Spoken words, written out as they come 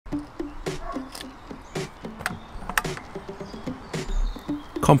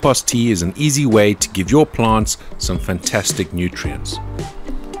compost tea is an easy way to give your plants some fantastic nutrients.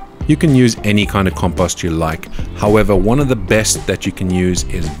 You can use any kind of compost you like. However, one of the best that you can use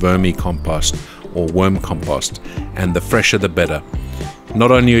is vermicompost or worm compost, and the fresher the better.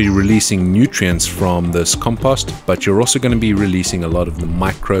 Not only are you releasing nutrients from this compost, but you're also going to be releasing a lot of the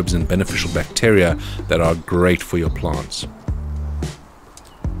microbes and beneficial bacteria that are great for your plants.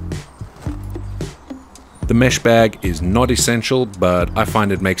 The mesh bag is not essential, but I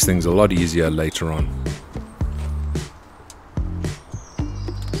find it makes things a lot easier later on.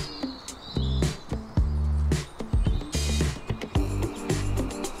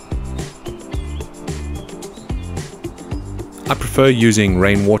 I prefer using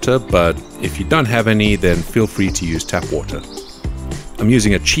rainwater, but if you don't have any, then feel free to use tap water. I'm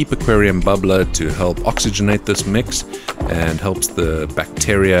using a cheap aquarium bubbler to help oxygenate this mix and helps the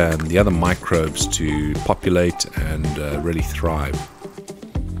bacteria and the other microbes to populate and really thrive.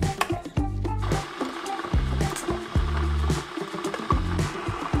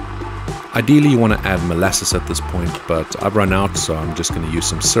 Ideally, you want to add molasses at this point, but I've run out, so I'm just going to use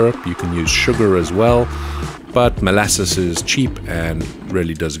some syrup. You can use sugar as well, but molasses is cheap and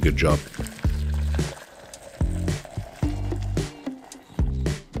really does a good job.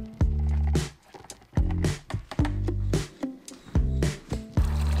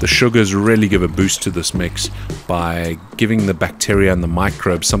 The sugars really give a boost to this mix by giving the bacteria and the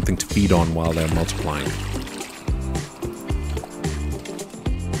microbes something to feed on while they're multiplying.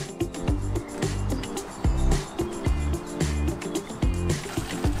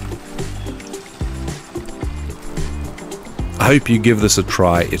 I hope you give this a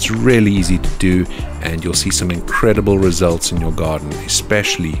try. It's really easy to do and you'll see some incredible results in your garden,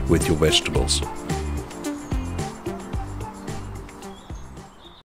 especially with your vegetables.